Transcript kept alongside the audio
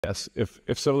Yes,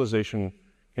 if civilization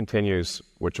continues,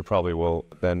 which it probably will,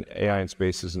 then AI in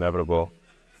space is inevitable.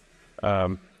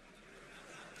 Um,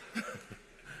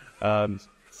 um,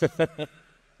 I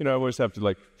always have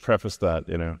to preface that.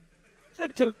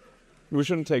 We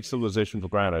shouldn't take civilization for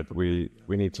granted. We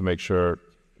need to make sure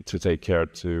to take care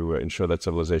to ensure that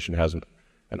civilization has an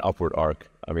upward arc.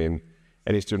 I mean,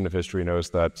 any student of history knows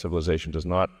that civilization does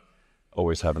not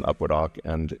always have an upward arc,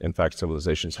 and in fact,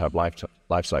 civilizations have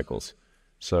life cycles.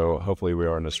 So hopefully we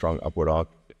are in a strong upward arc.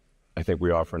 I think we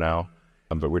are for now,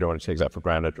 but we don't want to take that for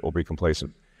granted or be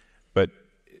complacent. But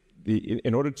the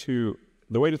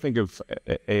way to think of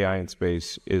AI in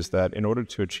space is that in order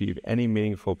to achieve any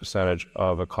meaningful percentage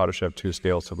of a Kardashev II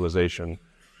scale civilization,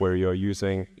 where you're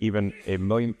using even a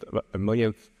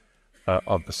millionth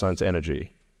of the sun's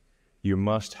energy, you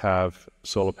must have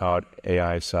solar-powered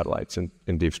AI satellites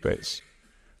in deep space.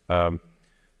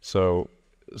 So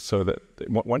that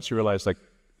once you realize,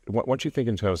 once you think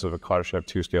in terms of a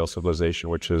Kardashev II scale civilization,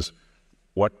 which is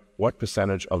what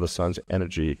percentage of the sun's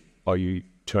energy are you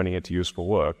turning into useful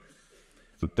work,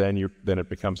 then it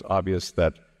becomes obvious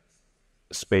that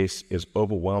space is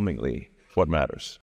overwhelmingly what matters.